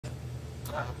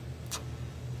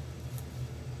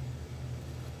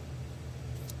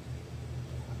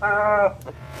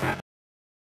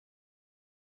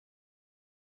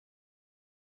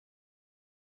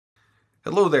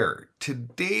Hello there.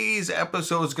 Today's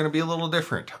episode is going to be a little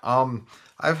different.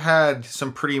 I've had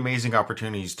some pretty amazing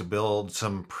opportunities to build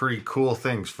some pretty cool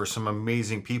things for some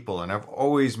amazing people, and I've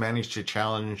always managed to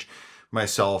challenge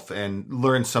myself and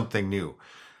learn something new.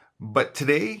 But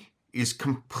today is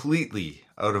completely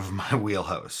out of my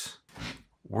wheelhouse.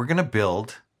 We're going to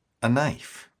build a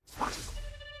knife.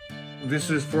 This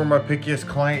is for my pickiest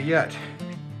client yet.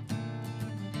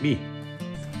 Me.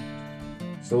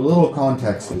 So a little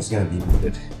context is going to be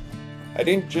needed. I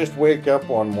didn't just wake up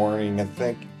one morning and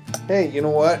think, hey, you know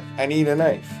what? I need a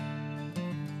knife.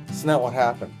 It's not what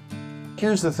happened.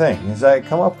 Here's the thing, is I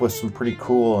come up with some pretty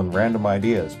cool and random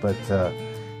ideas, but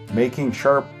making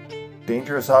sharp,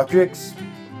 dangerous objects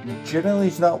generally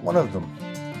is not one of them.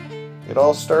 It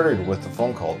all started with a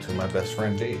phone call to my best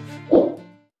friend Dave.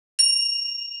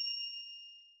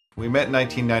 We met in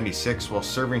 1996 while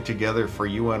serving together for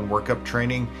UN workup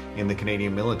training in the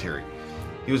Canadian military.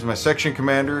 He was my section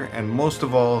commander, and most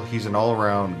of all, he's an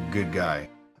all-around good guy.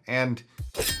 And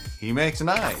he makes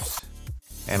knives.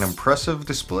 An impressive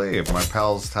display of my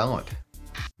pal's talent.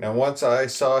 Now, once I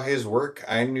saw his work,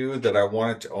 I knew that I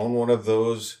wanted to own one of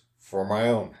those for my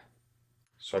own.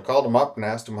 So I called him up and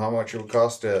asked him how much it would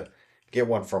cost to get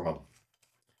one from him.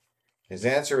 His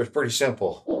answer was pretty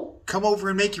simple. Come over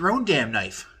and make your own damn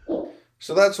knife.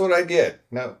 So that's what I did.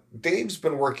 Now, Dave's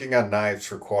been working on knives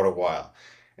for quite a while,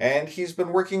 and he's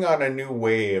been working on a new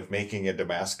way of making a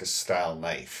Damascus-style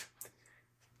knife.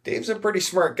 Dave's a pretty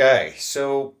smart guy,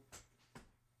 so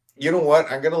you know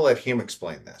what? I'm going to let him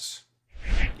explain this.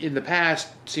 In the past,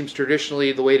 it seems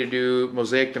traditionally the way to do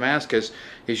mosaic Damascus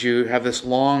is you have this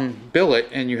long billet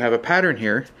and you have a pattern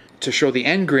here. To show the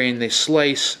end grain, they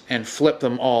slice and flip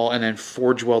them all and then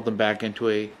forge weld them back into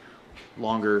a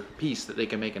longer piece that they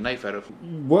can make a knife out of.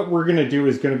 What we're going to do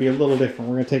is going to be a little different.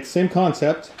 We're going to take the same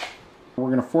concept. We're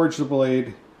going to forge the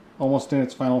blade almost in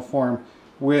its final form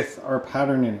with our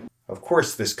pattern in it. Of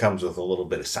course, this comes with a little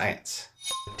bit of science.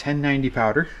 1090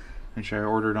 powder, which I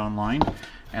ordered online,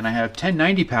 and I have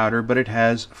 1090 powder, but it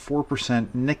has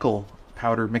 4% nickel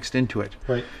powder mixed into it.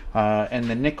 Right. And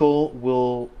the nickel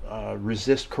will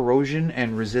resist corrosion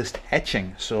and resist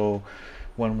etching. So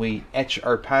when we etch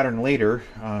our pattern later,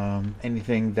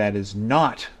 anything that is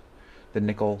not the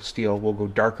nickel steel will go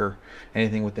darker.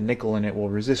 Anything with the nickel in it will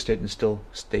resist it and still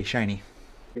stay shiny.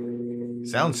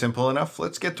 Sounds simple enough.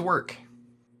 Let's get to work.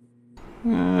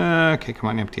 Okay, come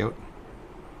on, empty out.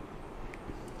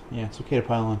 Yeah, it's okay to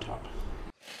pile on top.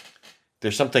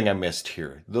 There's something I missed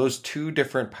here. Those two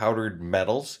different powdered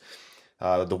metals,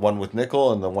 the one with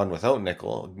nickel and the one without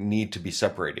nickel, need to be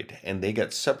separated. And they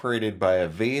get separated by a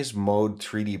vase mode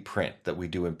 3D print that we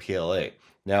do in PLA.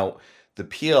 Now, the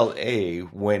PLA,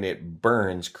 when it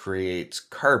burns, creates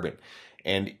carbon.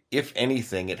 And if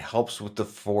anything, it helps with the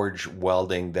forge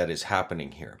welding that is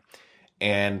happening here.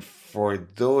 And for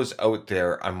those out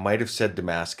there, I might have said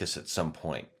Damascus at some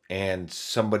point, and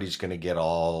somebody's going to get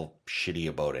all shitty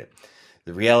about it.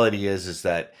 The reality is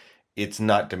that it's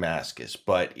not Damascus,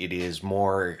 but it is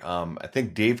more, I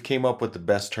think Dave came up with the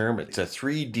best term. It's a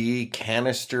 3D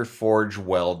canister forge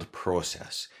weld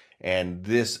process. And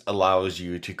this allows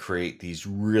you to create these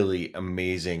really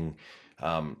amazing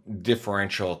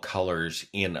differential colors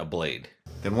in a blade.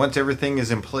 Then once everything is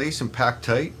in place and packed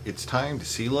tight, it's time to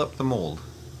seal up the mold.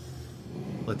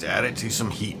 Let's add it to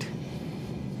some heat.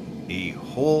 A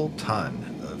whole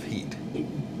ton of heat.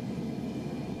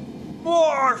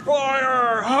 More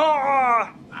fire!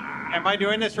 Ha! Am I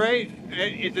doing this right?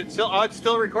 Is it still? Oh, it's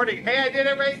still recording. Hey, I did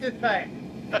it right this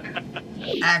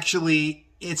time. Actually,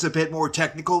 it's a bit more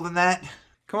technical than that.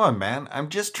 Come on, man. I'm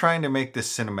just trying to make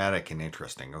this cinematic and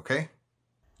interesting, okay?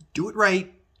 Do it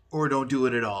right, or don't do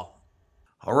it at all.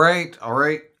 All right.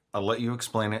 I'll let you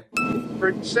explain it.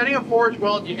 For setting a forge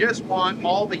weld, you just want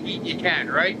all the heat you can,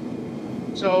 right?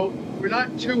 So we're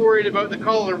not too worried about the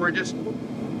color.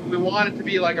 We want it to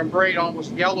be like a bright,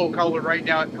 almost yellow color right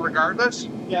now, regardless.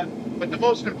 Yeah. But the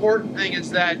most important thing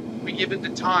is that we give it the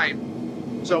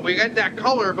time. So we get that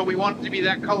color, but we want it to be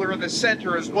that color in the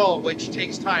center as well, which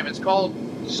takes time. It's called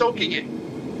soaking it.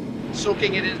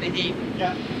 Soaking it in the heat.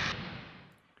 Yeah.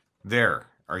 There.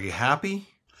 Are you happy?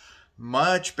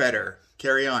 Much better.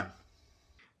 Carry on.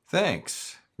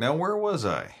 Thanks. Now where was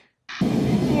I?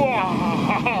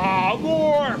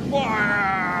 More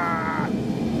fire!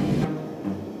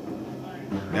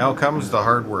 Now comes the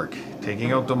hard work.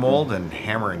 Taking out the mold and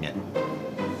hammering it.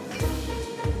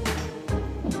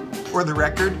 For the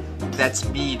record, That's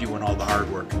me doing all the hard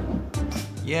work.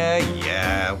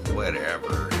 Yeah,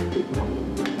 whatever.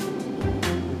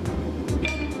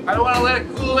 I don't want to let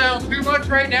it cool down too much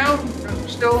right now, because we're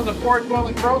still in the forge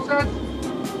welding process.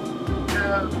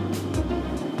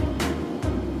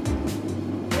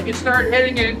 You can start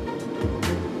hitting it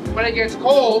when it gets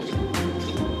cold.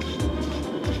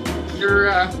 You're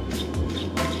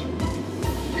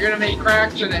gonna make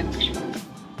cracks in it.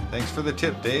 Thanks for the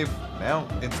tip, Dave. Now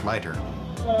it's my turn.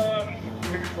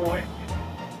 Good boy.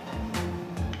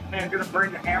 I'm gonna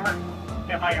bring the hammer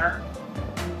in my arm.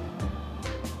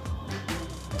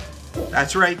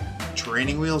 That's right.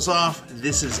 Training wheels off.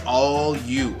 This is all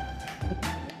you.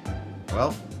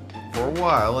 Well, for a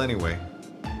while anyway.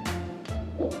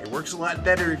 It works a lot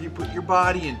better if you put your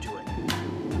body into it.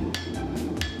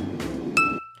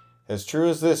 As true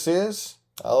as this is,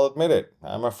 I'll admit it,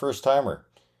 I'm a first-timer.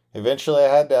 Eventually I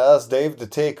had to ask Dave to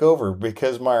take over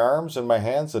because my arms and my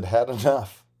hands had had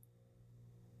enough.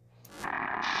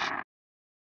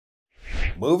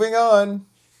 Moving on.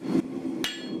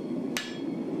 The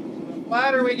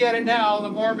flatter we get it now, the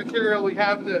more material we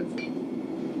have to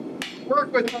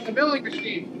work with on the milling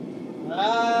machine. You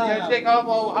gotta take off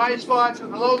all the high spots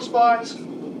and the low spots.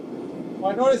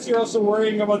 Well, I noticed you're also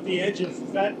worrying about the edges.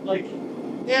 Is that like...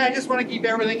 Yeah, I just want to keep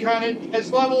everything kind of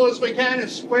as level as we can,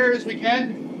 as square as we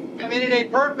can. I mean, it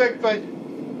ain't perfect, but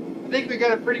I think we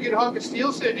got a pretty good hunk of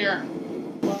steel sitting here.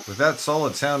 With that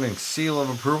solid sounding seal of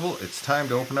approval, it's time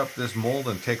to open up this mold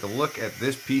and take a look at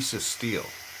this piece of steel.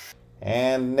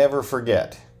 And never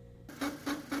forget,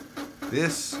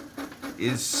 this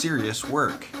is serious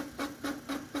work.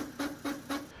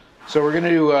 So we're going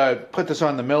to put this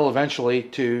on the mill eventually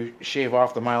to shave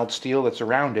off the mild steel that's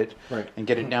around it, Right. and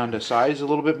get it down to size a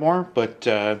little bit more. But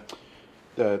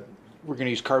we're going to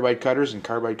use carbide cutters, and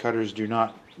carbide cutters do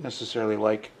not necessarily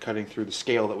like cutting through the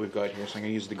scale that we've got here. So I'm going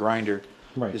to use the grinder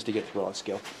just to get through all that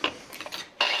scale.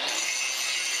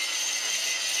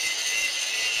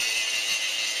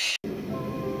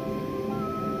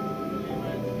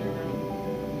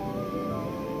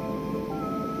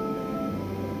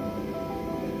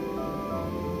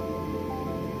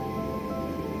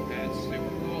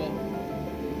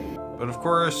 But of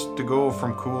course, to go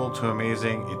from cool to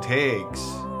amazing, it takes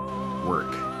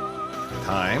work.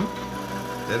 Time,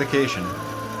 dedication.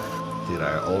 Did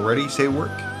I already say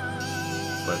work?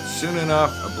 But soon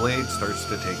enough, a blade starts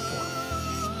to take form.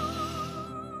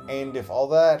 And if all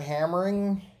that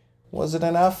hammering wasn't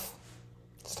enough,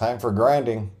 it's time for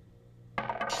grinding.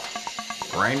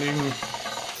 Grinding,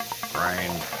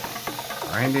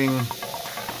 grinding,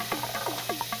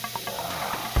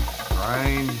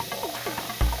 grind.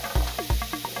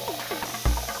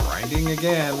 Grinding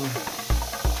again.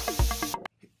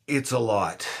 It's a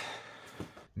lot.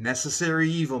 Necessary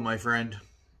evil, my friend.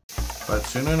 But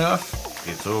soon enough,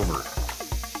 it's over.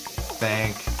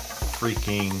 Thank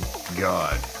freaking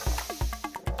God.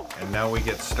 And now we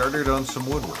get started on some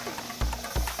woodwork.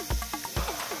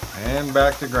 And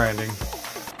back to grinding.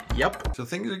 Yep. So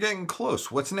things are getting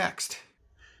close. What's next?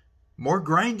 More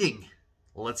grinding.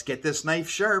 Let's get this knife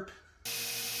sharp.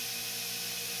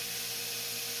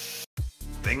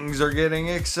 Things are getting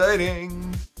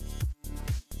exciting.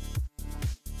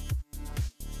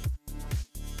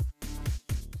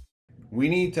 We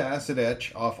need to acid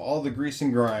etch off all the grease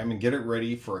and grime and get it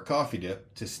ready for a coffee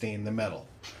dip to stain the metal.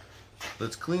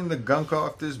 Let's clean the gunk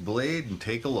off this blade and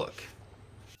take a look.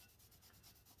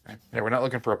 Yeah, we're not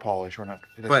looking for a polish. We're not.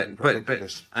 But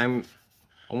I'm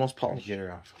almost polished. Get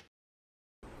her off.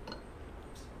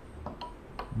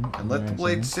 And let the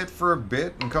blade sit for a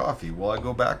bit in coffee while I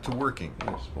go back to working.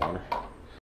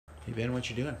 Hey Ben, what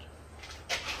you doing?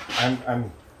 I'm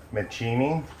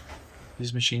machining.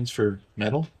 These machines for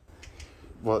metal?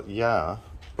 Well, yeah,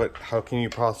 but how can you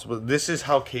possibly... This is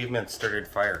how cavemen started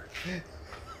fire.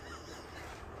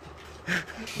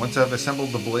 Once I've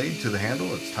assembled the blade to the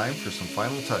handle, it's time for some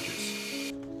final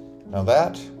touches. Now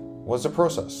that was a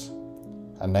process.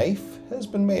 A knife has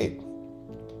been made.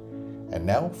 And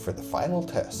now for the final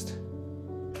test.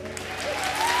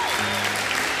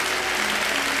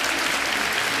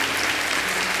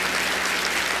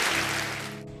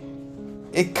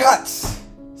 It cuts!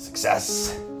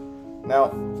 Success!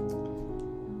 Now,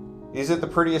 is it the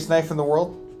prettiest knife in the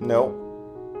world?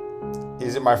 No.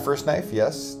 Is it my first knife?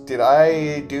 Yes. Did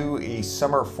I do a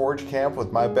summer forge camp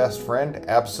with my best friend?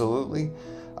 Absolutely.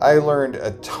 I learned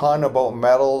a ton about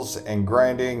metals and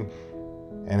grinding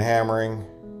and hammering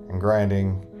and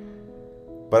grinding.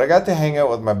 But I got to hang out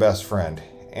with my best friend.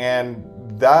 And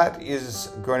that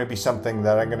is going to be something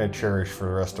that I'm going to cherish for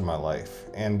the rest of my life.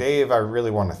 And Dave, I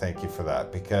really want to thank you for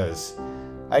that because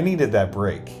I needed that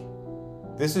break.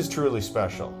 This is truly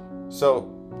special. So,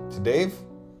 to Dave?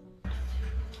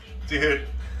 Dude,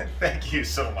 thank you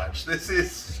so much. This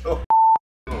is so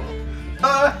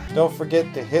cool. Don't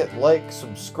forget to hit like,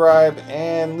 subscribe,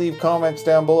 and leave comments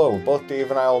down below. Both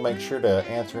Dave and I will make sure to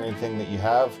answer anything that you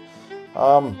have.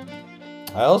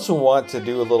 I also want to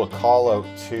do a little call out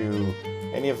to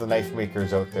any of the knife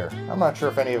makers out there. I'm not sure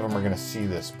if any of them are going to see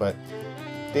this, but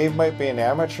Dave might be an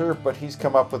amateur, but he's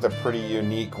come up with a pretty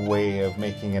unique way of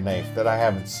making a knife that I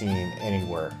haven't seen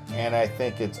anywhere. And I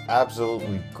think it's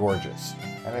absolutely gorgeous.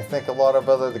 And I think a lot of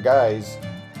other guys,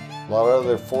 a lot of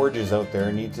other forges out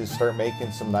there need to start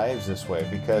making some knives this way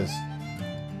because,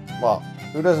 well,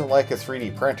 who doesn't like a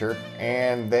 3D printer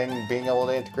and then being able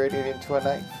to integrate it into a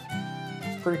knife?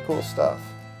 It's pretty cool stuff.